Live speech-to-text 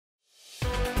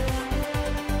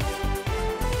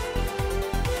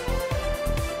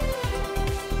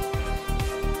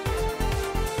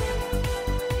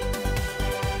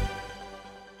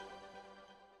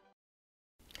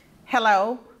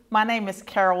Hello, my name is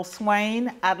Carol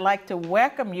Swain. I'd like to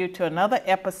welcome you to another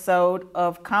episode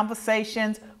of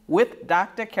Conversations with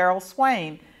Dr. Carol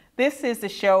Swain. This is the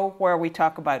show where we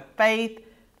talk about faith,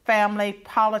 family,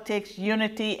 politics,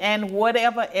 unity, and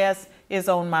whatever else is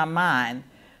on my mind.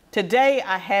 Today,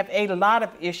 I have a lot of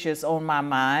issues on my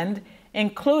mind,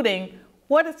 including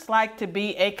what it's like to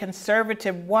be a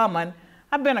conservative woman.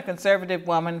 I've been a conservative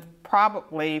woman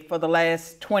probably for the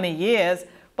last 20 years,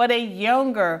 but a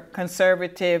younger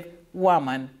conservative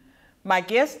woman. My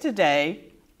guest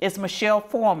today is Michelle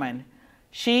Foreman.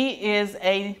 She is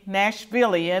a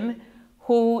Nashvilleian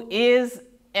who is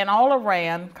an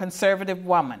all-around conservative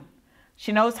woman.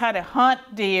 She knows how to hunt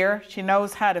deer. She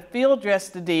knows how to field dress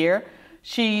the deer.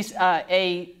 She's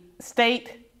a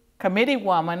state committee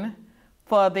woman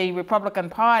for the Republican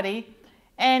Party,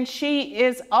 and she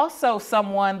is also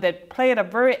someone that played a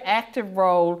very active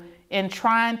role in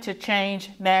trying to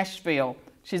change Nashville.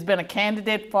 She's been a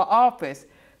candidate for office.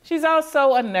 She's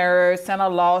also a nurse and a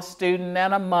law student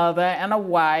and a mother and a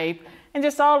wife and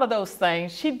just all of those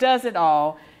things. She does it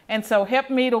all. And so help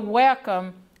me to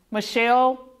welcome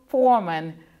Michelle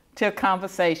Foreman to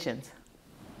Conversations.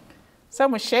 So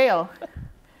Michelle,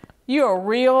 you're a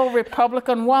real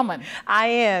Republican woman. I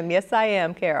am, yes I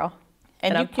am, Carol.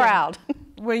 And I'm proud.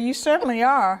 Well, you certainly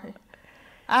are.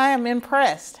 I am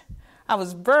impressed. I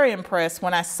was very impressed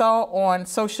when I saw on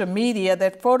social media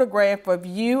that photograph of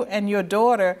you and your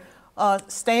daughter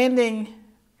standing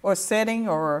or sitting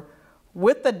or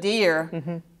with the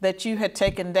deer that you had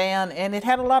taken down, and it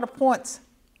had a lot of points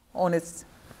on its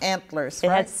antlers, right?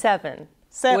 It had seven.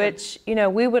 Which, you know,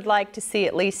 we would like to see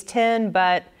at least 10,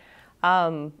 but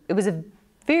it was a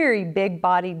very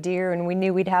big-bodied deer, and we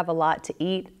knew we'd have a lot to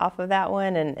eat off of that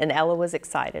one, and Ella was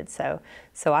excited. So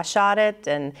I shot it,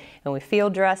 and we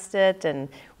field dressed it, and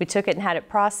we took it and had it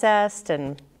processed,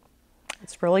 and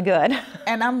it's really good.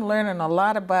 And I'm learning a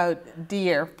lot about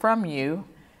deer from you,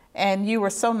 and you were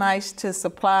so nice to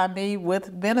supply me with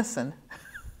venison.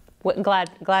 Glad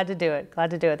to do it.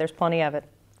 Glad to do it. There's plenty of it.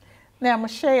 Now,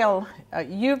 Michelle,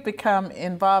 you've become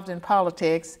involved in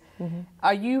politics.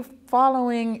 Are you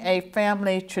following a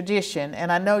family tradition?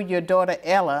 And I know your daughter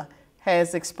Ella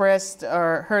has expressed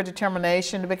her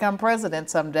determination to become president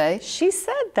someday. She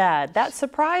said that. That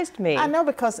surprised me. I know,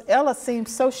 because Ella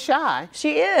seems so shy.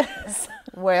 She is.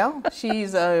 Well,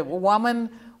 she's a woman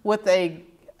with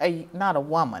not a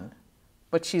woman,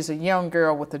 but she's a young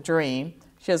girl with a dream.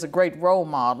 She has a great role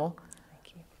model.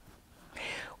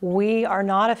 We are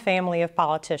not a family of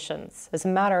politicians. As a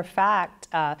matter of fact,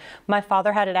 my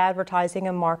father had an advertising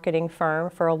and marketing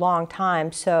firm for a long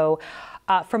time, so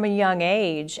from a young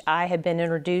age, I had been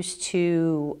introduced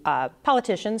to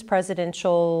politicians,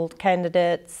 presidential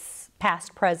candidates,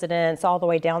 past presidents, all the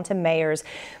way down to mayors,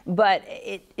 but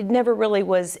it never really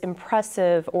was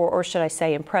impressive, or should I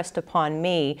say impressed upon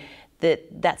me,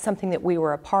 that that's something that we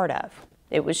were a part of.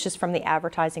 It was just from the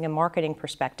advertising and marketing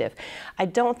perspective. I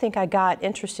don't think I got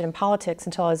interested in politics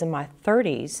until I was in my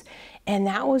 30s, and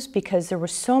that was because there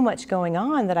was so much going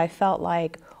on that I felt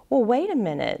like, well, wait a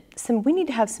minute, we need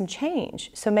to have some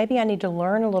change. So maybe I need to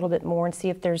learn a little bit more and see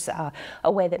if there's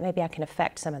a way that maybe I can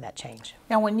affect some of that change.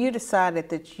 Now, when you decided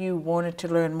that you wanted to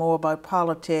learn more about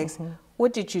politics,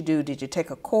 what did you do? Did you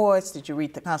take a course? Did you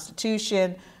read the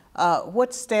Constitution?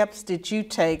 What steps did you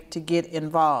take to get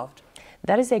involved?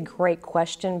 That is a great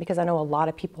question, because I know a lot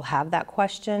of people have that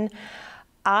question.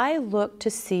 I looked to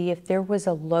see if there was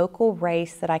a local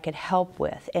race that I could help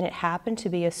with, and it happened to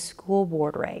be a school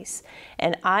board race.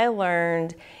 And I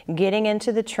learned getting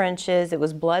into the trenches. It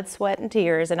was blood, sweat, and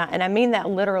tears, and I mean that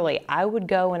literally. I would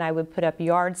go and I would put up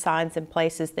yard signs in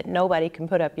places that nobody can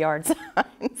put up yard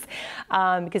signs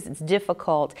because it's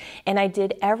difficult. And I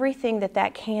did everything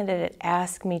that candidate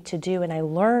asked me to do, and I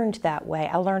learned that way.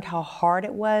 I learned how hard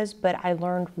it was, but I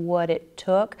learned what it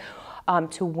took.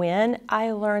 To win.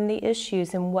 I learned the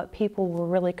issues and what people were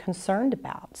really concerned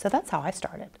about. So that's how I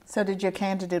started. So did your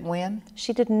candidate win?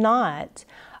 She did not,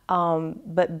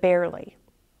 but barely.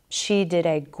 She did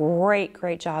a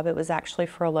great job. It was actually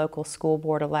for a local school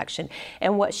board election.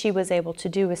 And what she was able to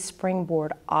do is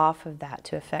springboard off of that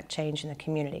to affect change in the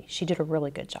community. She did a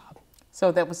really good job.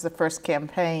 So that was the first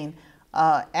campaign.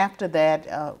 After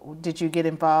that, did you get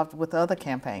involved with other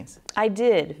campaigns? I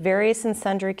did, various and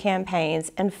sundry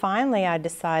campaigns, and finally I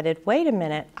decided, wait a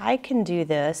minute, I can do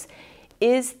this.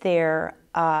 Is there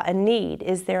a need?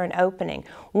 Is there an opening?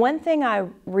 One thing I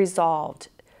resolved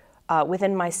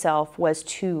within myself was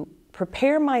to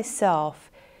prepare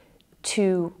myself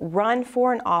to run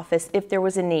for an office if there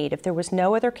was a need, if there was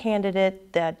no other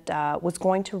candidate that was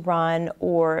going to run,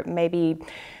 or maybe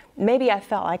maybe I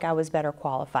felt like I was better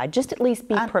qualified. Just at least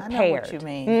be prepared. I know what you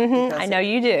mean. I know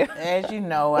you do. As you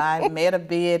know, I made a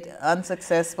bid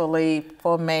unsuccessfully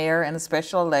for mayor in a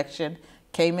special election,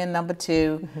 came in number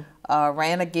 2,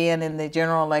 ran again in the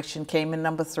general election, came in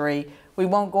number 3. We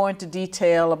won't go into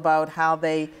detail about how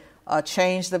they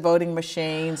changed the voting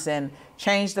machines and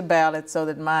changed the ballot so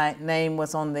that my name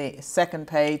was on the second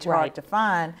page, hard to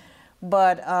find.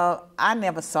 But I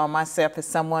never saw myself as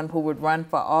someone who would run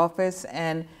for office.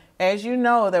 And as you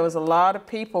know, there was a lot of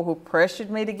people who pressured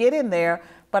me to get in there,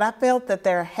 but I felt that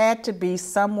there had to be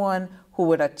someone who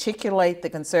would articulate the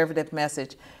conservative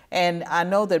message. And I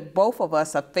know that both of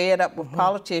us are fed up with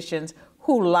politicians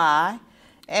who lie.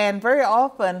 And very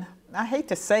often, I hate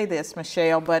to say this,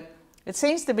 Michelle, but it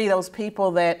seems to be those people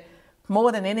that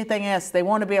more than anything else, they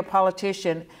want to be a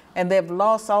politician and they've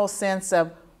lost all sense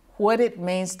of what it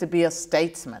means to be a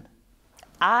statesman.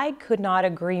 I could not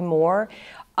agree more.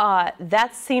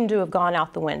 That seemed to have gone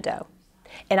out the window.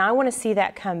 And I want to see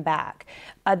that come back.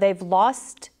 They've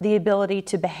lost the ability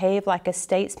to behave like a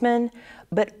statesman,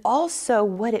 but also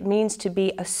what it means to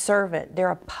be a servant. They're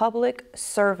a public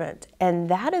servant, and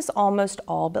that is almost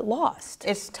all but lost.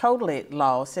 It's totally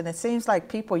lost, and it seems like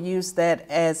people use that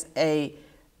as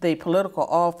the political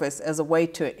office as a way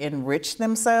to enrich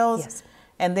themselves. Yes.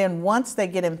 And then once they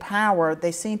get in power,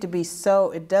 they seem to be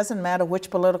so, it doesn't matter which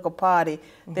political party,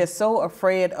 they're so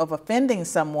afraid of offending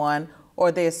someone,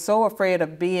 or they're so afraid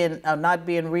of not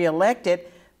being reelected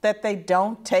that they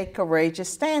don't take courageous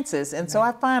stances. And so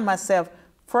I find myself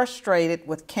frustrated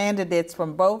with candidates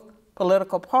from both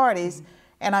political parties,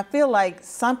 and I feel like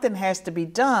something has to be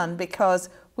done, because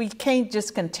we can't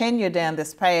just continue down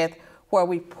this path where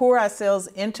we pour ourselves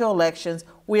into elections,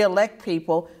 we elect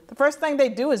people. The first thing they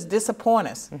do is disappoint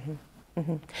us.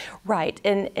 Right,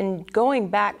 and going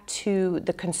back to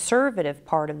the conservative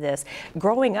part of this,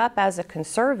 growing up as a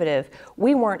conservative,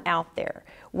 we weren't out there.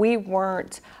 We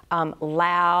weren't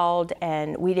loud,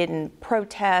 and we didn't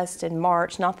protest and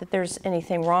march. Not that there's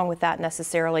anything wrong with that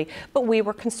necessarily, but we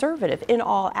were conservative in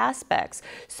all aspects.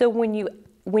 So when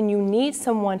you need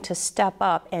someone to step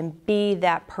up and be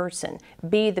that person,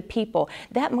 be the people,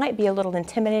 that might be a little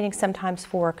intimidating sometimes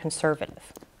for a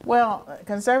conservative. Well,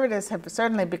 conservatives have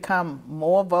certainly become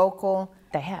more vocal.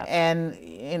 They have. And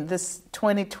in this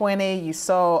 2020, you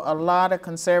saw a lot of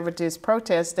conservatives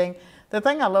protesting. The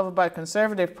thing I love about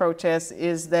conservative protests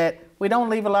is that we don't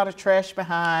leave a lot of trash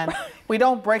behind. We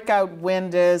don't break out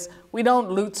windows. We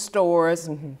don't loot stores.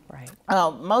 Right.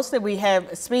 Mostly we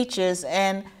have speeches,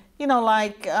 and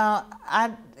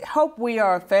I hope we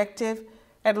are effective.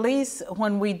 At least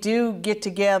when we do get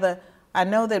together, I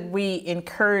know that we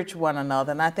encourage one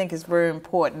another, and I think it's very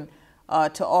important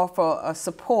to offer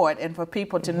support and for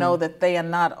people to know that they are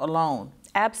not alone.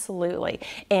 Absolutely.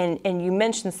 And you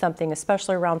mentioned something,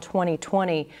 especially around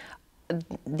 2020,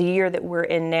 the year that we're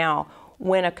in now,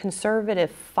 when a conservative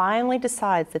finally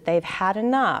decides that they've had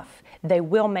enough, they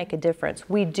will make a difference.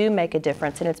 We do make a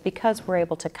difference, and it's because we're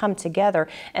able to come together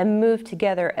and move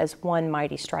together as one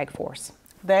mighty strike force.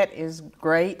 That is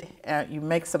great. You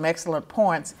make some excellent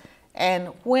points. And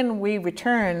when we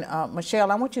return,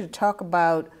 Michelle, I want you to talk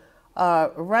about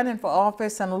running for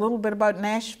office and a little bit about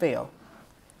Nashville.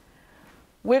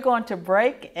 We're going to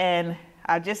break, and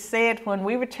I just said when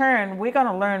we return, we're going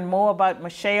to learn more about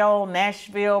Michelle,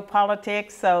 Nashville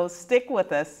politics, so stick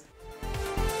with us.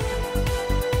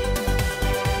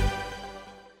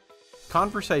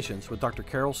 Conversations with Dr.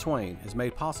 Carol Swain is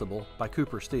made possible by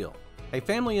Cooper Steel, a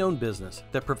family-owned business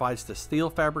that provides the steel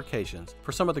fabrications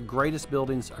for some of the greatest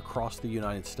buildings across the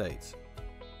United States.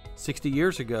 60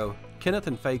 years ago, Kenneth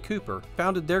and Faye Cooper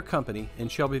founded their company in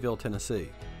Shelbyville, Tennessee.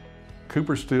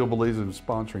 Cooper Steel believes in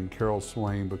sponsoring Carol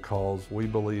Swain because we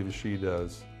believe, as she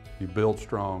does, you build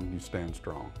strong, you stand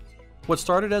strong. What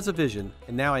started as a vision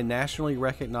and now a nationally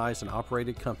recognized and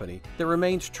operated company that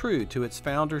remains true to its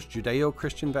founders'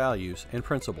 Judeo-Christian values and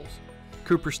principles.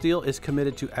 Cooper Steel is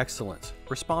committed to excellence,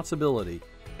 responsibility,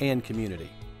 and community.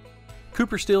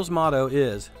 Cooper Steel's motto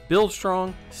is, build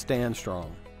strong, stand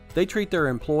strong. They treat their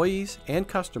employees and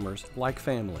customers like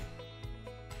family.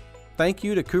 Thank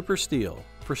you to Cooper Steel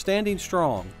for standing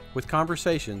strong with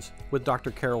Conversations with Dr.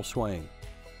 Carol Swain.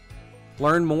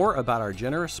 Learn more about our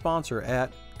generous sponsor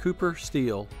at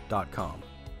coopersteel.com.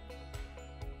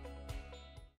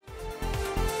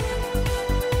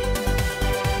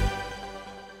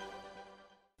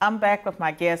 I'm back with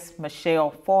my guest,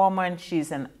 Michelle Foreman.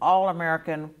 She's an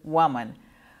all-American woman.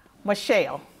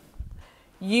 Michelle,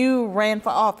 you ran for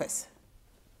office,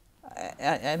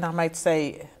 and I might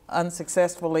say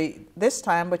unsuccessfully this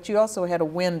time, but you also had a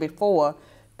win before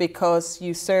because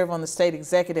you serve on the state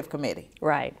executive committee.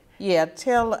 Right. Yeah,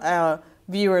 tell our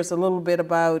viewers a little bit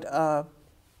about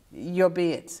your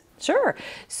bids. Sure.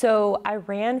 So I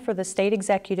ran for the State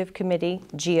Executive Committee,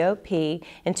 GOP,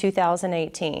 in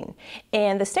 2018.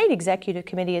 And the State Executive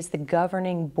Committee is the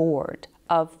governing board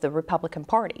of the Republican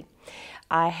Party.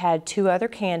 I had 2 other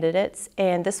candidates,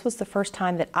 and this was the first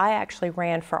time that I actually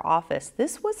ran for office.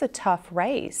 This was a tough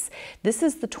race. This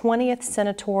is the 20th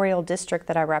senatorial district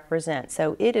that I represent,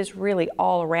 so it is really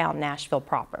all around Nashville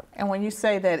proper. And when you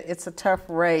say that it's a tough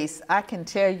race, I can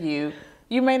tell you,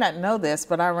 you may not know this,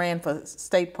 but I ran for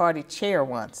state party chair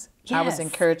once. Yes. I was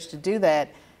encouraged to do that.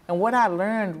 And what I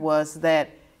learned was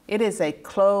that it is a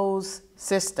closed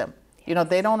system. You know,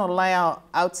 they don't allow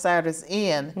outsiders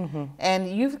in. And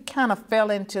you kind of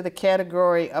fell into the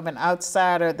category of an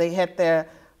outsider. They had their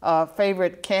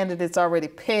favorite candidates already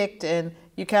picked, and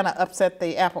you kind of upset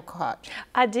the apple cart.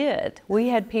 I did. We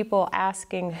had people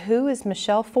asking, who is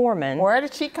Michelle Foreman? Where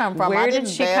did she come from? Where did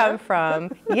she come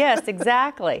from? Yes,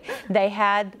 exactly. They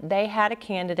had a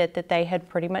candidate that they had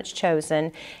pretty much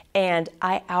chosen, and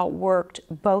I outworked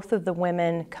both of the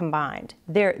women combined.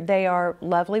 They are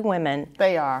lovely women.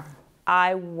 They are.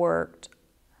 I worked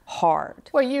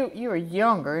hard. Well, you were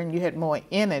younger and you had more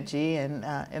energy,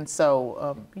 and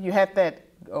so you had that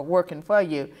working for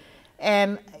you.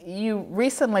 And you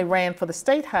recently ran for the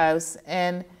State House,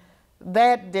 and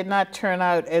that did not turn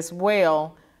out as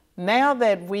well. Now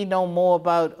that we know more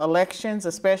about elections,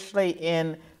 especially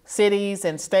in cities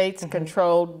and states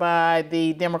controlled by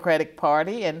the Democratic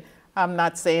Party, and I'm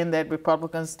not saying that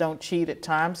Republicans don't cheat at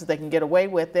times, they can get away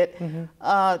with it.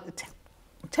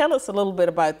 Tell us a little bit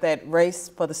about that race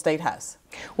for the State House.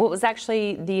 Well, it was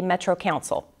actually the Metro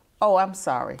Council. Oh, I'm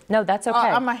sorry. No, that's okay.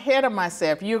 I'm ahead of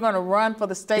myself. You're going to run for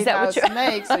the State House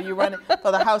next, so you're running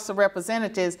for the House of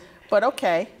Representatives. But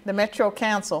okay, the Metro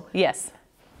Council. Yes.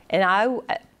 And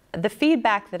the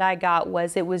feedback that I got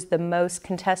was it was the most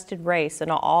contested race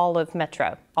in all of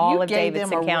Metro, all of Davidson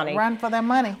County. You gave them a run for their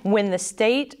money. When the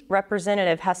state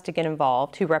representative has to get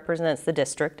involved, who represents the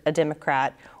district, a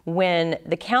Democrat, when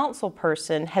the council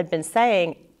person had been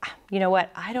saying, you know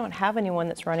what, I don't have anyone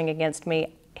that's running against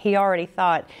me, he already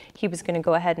thought he was going to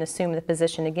go ahead and assume the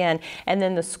position again. And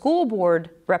then the school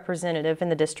board representative in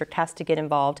the district has to get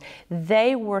involved.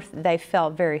 They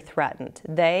felt very threatened.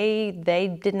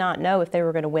 They did not know if they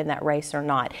were going to win that race or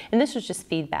not. And this was just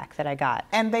feedback that I got.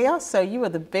 And you were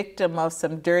the victim of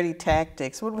some dirty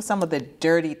tactics. What were some of the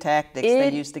dirty tactics they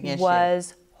used against you? It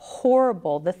was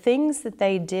horrible. The things that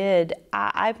they did,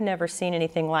 I've never seen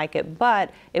anything like it,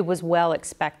 but it was well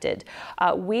expected.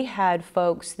 We had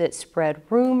folks that spread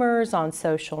rumors on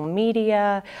social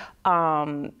media,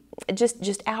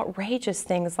 just outrageous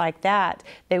things like that.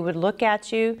 They would look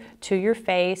at you to your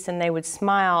face and they would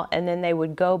smile, and then they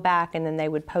would go back and then they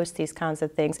would post these kinds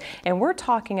of things. And we're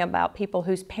talking about people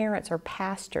whose parents are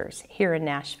pastors here in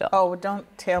Nashville. Oh, don't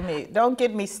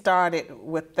get me started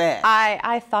with that.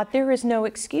 I thought there is no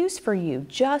excuse for you.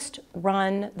 Just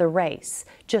run the race.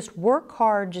 Just work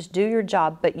hard, just do your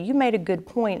job. But you made a good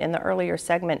point in the earlier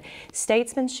segment.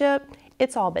 Statesmanship,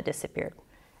 it's all but disappeared.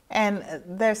 And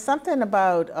there's something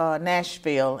about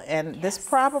Nashville, and this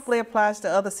probably applies to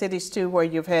other cities too, where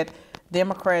you've had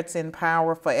Democrats in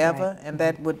power forever, and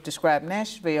that would describe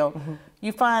Nashville.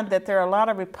 You find that there are a lot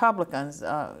of Republicans.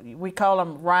 We call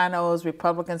them rhinos,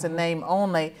 Republicans in name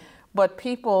only, but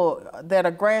people that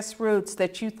are grassroots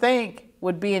that you think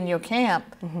would be in your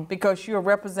camp because you're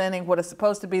representing what is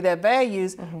supposed to be their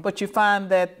values, but you find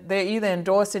that they're either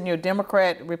endorsing your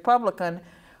Democrat, Republican,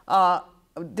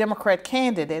 Democrat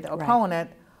candidate,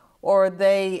 opponent, or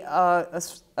they are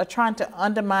trying to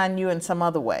undermine you in some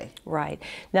other way. Right.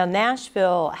 Now,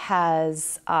 Nashville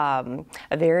has a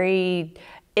very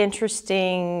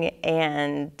interesting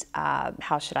and,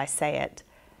 how should I say it,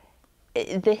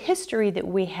 the history that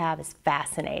we have is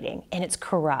fascinating, and it's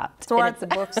corrupt. Throw out the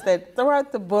books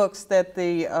that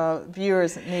the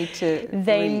viewers need to read.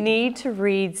 They need to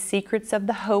read Secrets of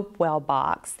the Hopewell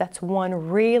Box. That's one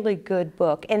really good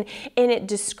book, and it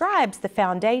describes the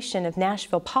foundation of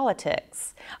Nashville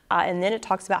politics. And then it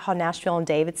talks about how Nashville and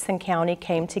Davidson County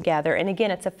came together. And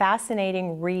again, it's a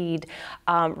fascinating read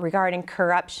regarding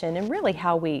corruption and really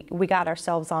how we got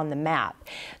ourselves on the map.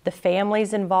 The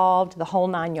families involved, the whole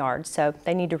 9 yards. So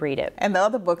they need to read it. And the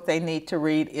other book they need to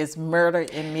read is Murder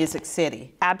in Music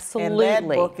City. Absolutely. And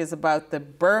that book is about the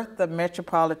birth of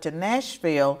metropolitan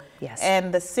Nashville. Yes.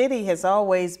 And the city has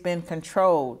always been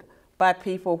controlled by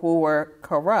people who were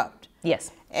corrupt.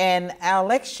 Yes. And our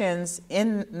elections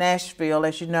in Nashville,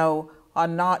 as you know, are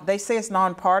not, they say it's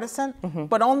nonpartisan,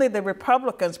 but only the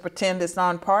Republicans pretend it's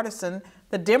nonpartisan.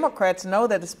 The Democrats know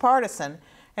that it's partisan.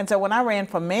 And so when I ran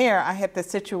for mayor, I had the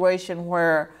situation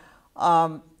where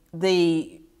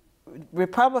the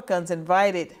Republicans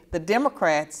invited the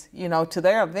Democrats, to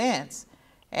their events.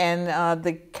 And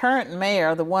the current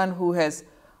mayor, the one who has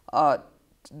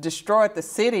destroyed the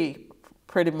city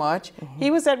pretty much, he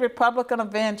was at Republican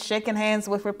events, shaking hands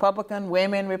with Republican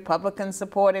women. Republicans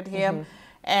supported him.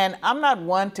 And I'm not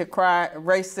one to cry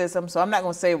racism, so I'm not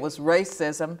going to say it was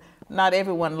racism. Not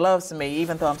everyone loves me,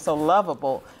 even though I'm so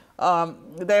lovable.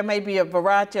 There may be a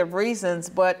variety of reasons,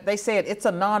 but they said it's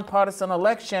a nonpartisan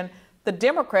election. The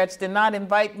Democrats did not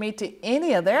invite me to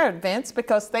any of their events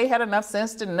because they had enough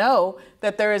sense to know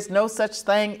that there is no such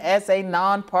thing as a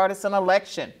nonpartisan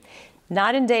election.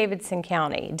 Not in Davidson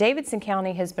County. Davidson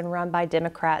County has been run by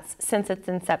Democrats since its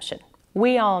inception.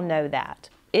 We all know that.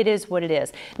 It is what it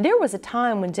is. There was a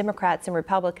time when Democrats and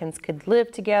Republicans could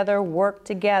live together, work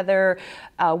together,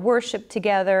 worship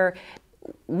together.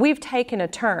 We've taken a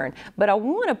turn, but I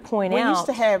want to point out... We used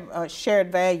to have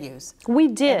shared values. We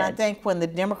did. And I think when the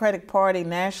Democratic Party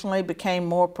nationally became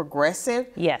more progressive,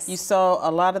 yes, you saw a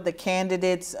lot of the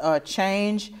candidates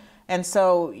change. And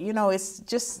so, it's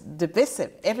just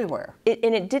divisive everywhere.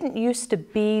 And it didn't used to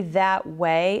be that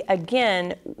way.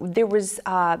 Again, there was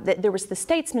the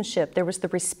statesmanship, there was the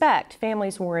respect.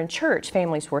 Families were in church,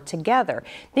 families were together.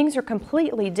 Things are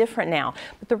completely different now.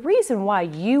 But the reason why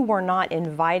you were not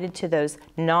invited to those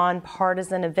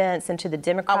nonpartisan events and to the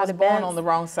Democrat events... I was born on the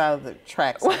wrong side of the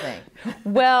tracks, I think.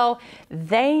 Well,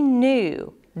 they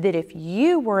knew that if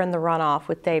you were in the runoff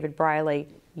with David Briley,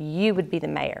 you would be the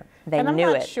mayor. They knew it. And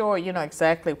I'm not sure,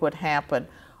 exactly what happened.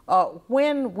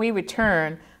 When we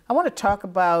return, I want to talk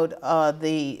about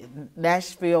the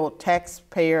Nashville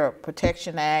Taxpayer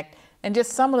Protection Act and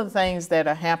just some of the things that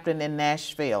are happening in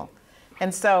Nashville.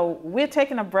 And so we're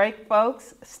taking a break,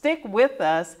 folks. Stick with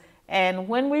us. And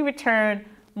when we return,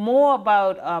 more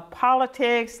about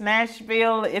politics,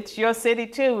 Nashville. It's your city,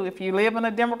 too. If you live in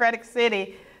a Democratic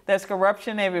city, there's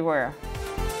corruption everywhere.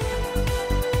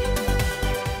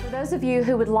 Those of you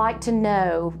who would like to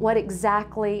know what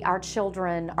exactly our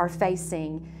children are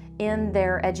facing in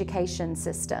their education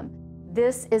system,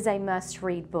 this is a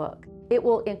must-read book. It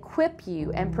will equip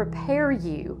you and prepare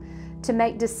you to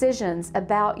make decisions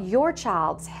about your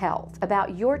child's health,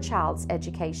 about your child's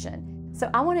education.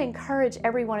 So I want to encourage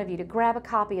every one of you to grab a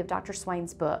copy of Dr.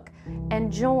 Swain's book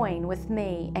and join with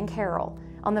me and Carol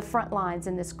on the front lines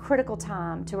in this critical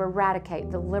time to eradicate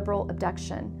the liberal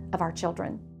abduction of our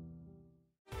children.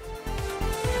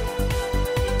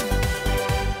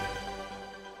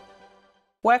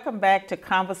 Welcome back to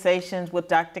Conversations with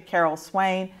Dr. Carol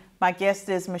Swain. My guest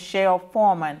is Michelle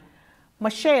Foreman.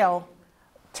 Michelle,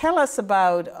 tell us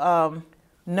about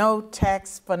No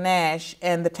Tax for Nash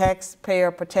and the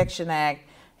Taxpayer Protection Act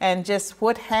and just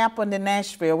what happened in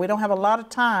Nashville. We don't have a lot of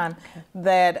time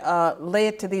that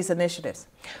led to these initiatives.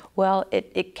 Well,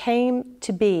 it came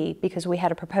to be because we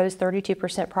had a proposed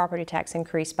 32% property tax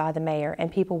increase by the mayor,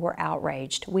 and people were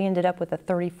outraged. We ended up with a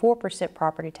 34%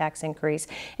 property tax increase,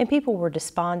 and people were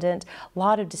despondent, a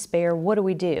lot of despair. What do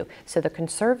we do? So the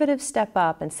conservatives step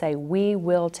up and say, we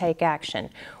will take action.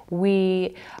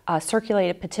 We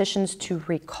circulated petitions to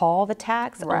recall the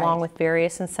tax, along with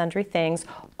various and sundry things.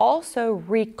 Also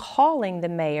recalling the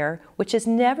mayor, which has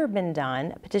never been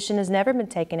done. A petition has never been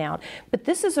taken out. But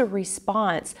this is a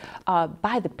response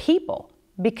by the people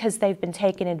because they've been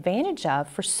taken advantage of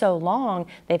for so long,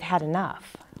 they've had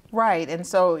enough. Right, and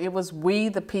so it was we,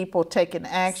 the people, taking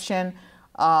action.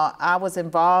 I was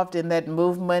involved in that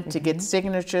movement to get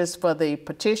signatures for the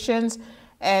petitions.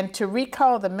 And to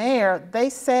recall the mayor, they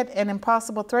set an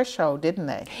impossible threshold, didn't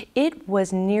they? It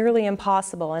was nearly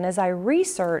impossible. And as I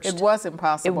researched... It was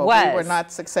impossible. It was. We were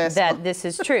not successful. That this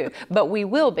is true, but we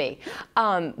will be.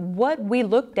 What we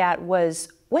looked at was,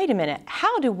 wait a minute,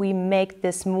 how do we make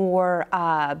this more...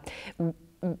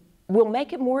 we'll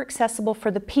make it more accessible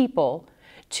for the people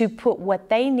to put what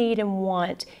they need and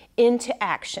want into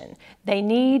action. They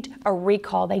need a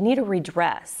recall. They need a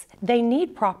redress. They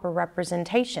need proper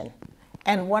representation.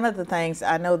 And one of the things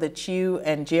I know that you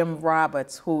and Jim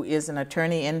Roberts, who is an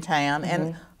attorney in town,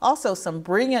 and also some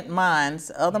brilliant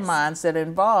minds, other minds that are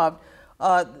involved,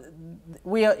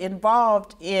 we are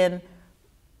involved in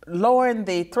lowering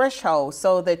the threshold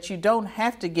so that you don't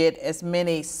have to get as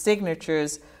many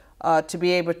signatures to be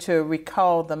able to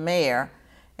recall the mayor.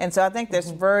 And so I think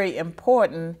that's very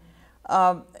important.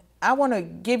 I want to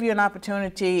give you an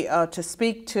opportunity to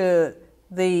speak to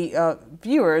the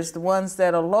viewers, the ones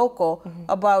that are local,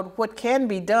 about what can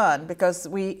be done, because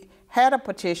we had a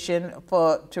petition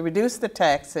to reduce the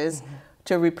taxes,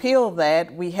 to repeal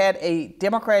that. We had a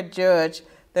Democrat judge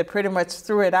that pretty much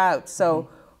threw it out. So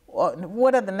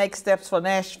what are the next steps for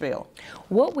Nashville?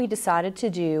 What we decided to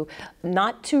do,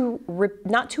 not to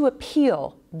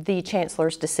appeal the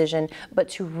chancellor's decision, but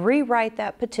to rewrite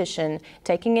that petition,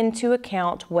 taking into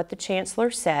account what the chancellor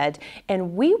said,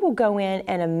 and we will go in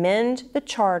and amend the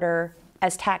charter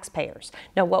as taxpayers.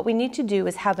 Now, what we need to do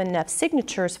is have enough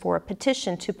signatures for a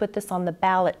petition to put this on the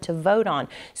ballot to vote on.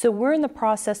 So we're in the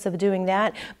process of doing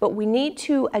that, but we need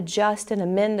to adjust and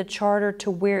amend the charter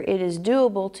to where it is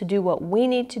doable to do what we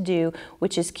need to do,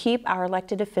 which is keep our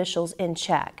elected officials in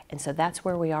check. And so that's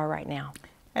where we are right now.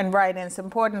 And it's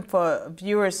important for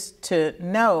viewers to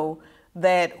know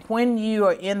that when you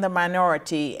are in the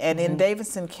minority, and in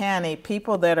Davidson County,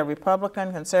 people that are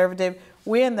Republican, conservative,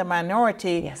 we're in the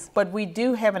minority, yes, but we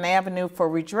do have an avenue for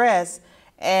redress,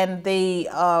 and the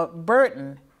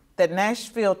burden that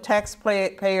Nashville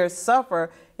taxpayers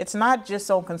suffer, it's not just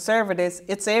on conservatives,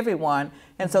 it's everyone.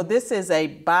 And so this is a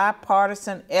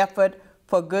bipartisan effort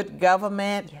for good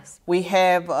government. Yes. We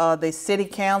have the city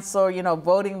council,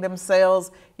 voting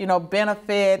themselves,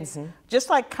 benefits, just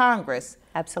like Congress.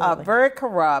 Absolutely. Very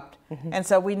corrupt. And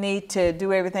so we need to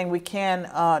do everything we can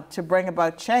to bring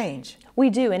about change. We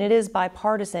do, and it is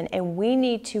bipartisan, and we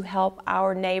need to help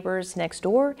our neighbors next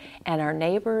door and our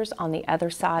neighbors on the other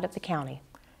side of the county.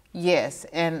 Yes,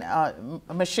 and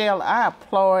Michelle, I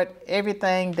applaud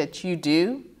everything that you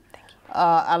do.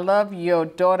 I love your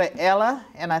daughter Ella,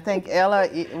 and I think Ella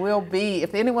will be,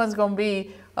 if anyone's going to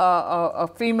be a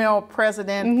female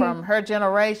president from her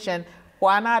generation,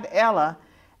 why not Ella?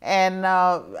 And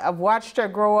I've watched her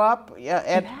grow up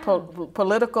at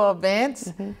political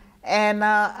events, and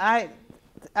I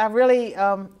really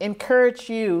encourage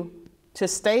you to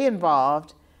stay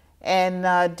involved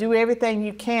and do everything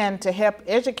you can to help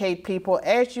educate people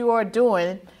as you are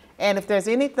doing. And if there's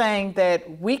anything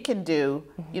that we can do,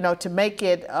 to make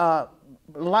it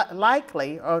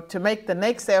likely or to make the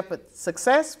next effort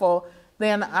successful,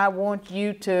 then I want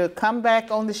you to come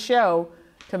back on the show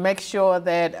to make sure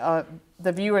that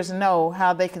the viewers know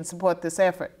how they can support this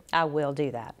effort. I will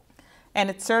do that. And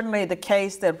it's certainly the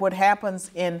case that what happens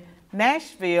in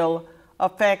Nashville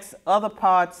affects other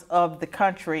parts of the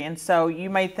country. And so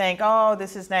you may think, oh,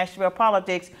 this is Nashville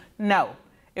politics. No.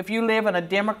 If you live in a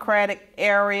Democratic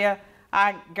area,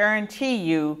 I guarantee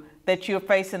you that you're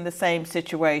facing the same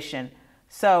situation.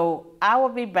 So I will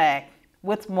be back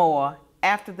with more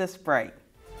after this break.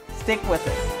 Stick with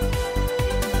us.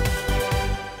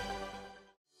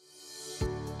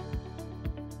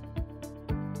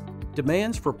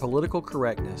 Demands for political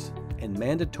correctness and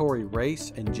mandatory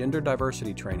race and gender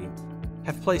diversity training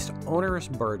have placed onerous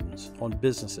burdens on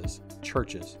businesses,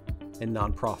 churches, and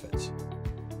nonprofits.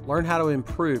 Learn how to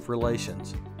improve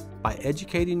relations by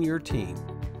educating your team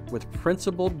with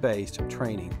principle-based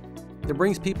training that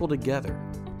brings people together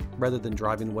rather than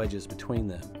driving wedges between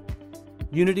them.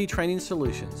 Unity Training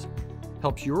Solutions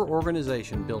helps your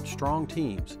organization build strong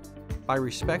teams by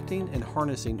respecting and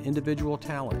harnessing individual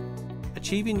talent.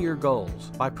 Achieving your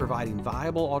goals by providing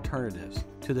viable alternatives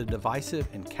to the divisive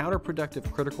and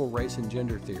counterproductive critical race and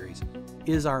gender theories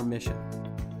is our mission.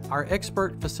 Our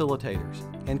expert facilitators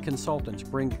and consultants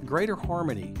bring greater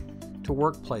harmony to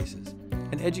workplaces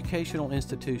and educational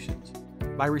institutions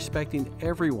by respecting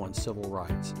everyone's civil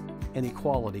rights and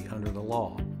equality under the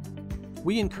law.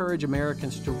 We encourage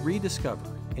Americans to rediscover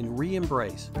and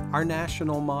re-embrace our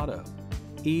national motto,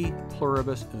 E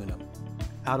pluribus unum,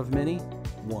 out of many,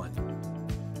 one.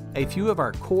 A few of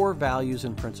our core values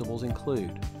and principles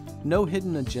include no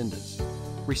hidden agendas,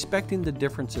 respecting the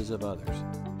differences of others.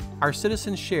 Our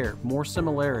citizens share more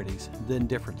similarities than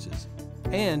differences,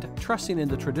 and trusting in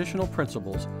the traditional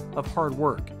principles of hard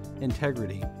work,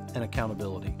 integrity, and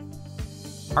accountability.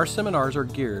 Our seminars are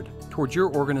geared towards your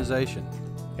organization,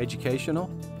 educational,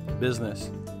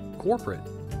 business, corporate,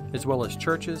 as well as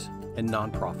churches and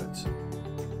nonprofits.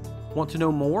 Want to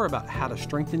know more about how to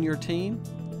strengthen your team?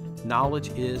 Knowledge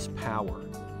is power.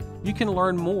 You can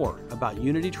learn more about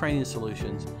Unity Training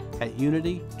Solutions at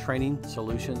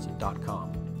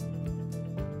unitytrainingsolutions.com.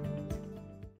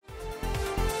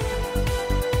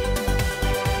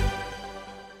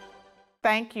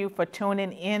 Thank you for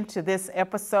tuning in to this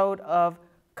episode of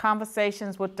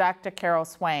Conversations with Dr. Carol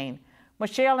Swain.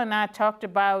 Michelle and I talked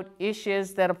about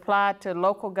issues that apply to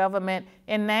local government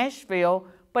in Nashville,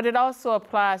 but it also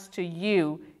applies to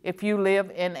you if you live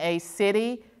in a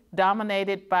city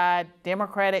dominated by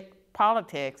Democratic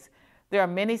politics. There are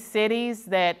many cities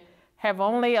that have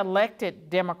only elected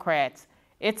Democrats.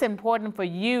 It's important for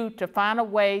you to find a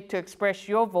way to express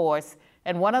your voice,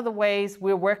 and one of the ways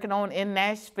we're working on in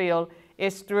Nashville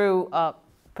is through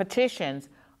petitions,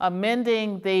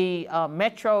 amending the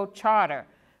Metro Charter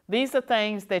These are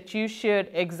things that you should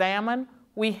examine.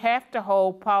 We have to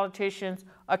hold politicians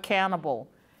accountable.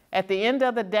 At the end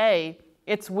of the day,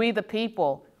 it's we the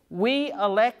people. We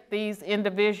elect these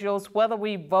individuals, whether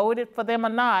we voted for them or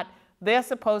not, they're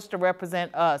supposed to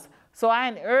represent us. So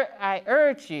I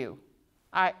urge you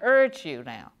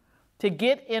now to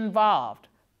get involved.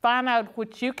 Find out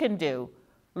what you can do.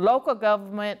 Local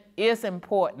government is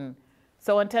important.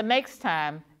 So until next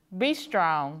time, be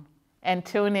strong and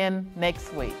tune in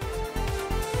next week.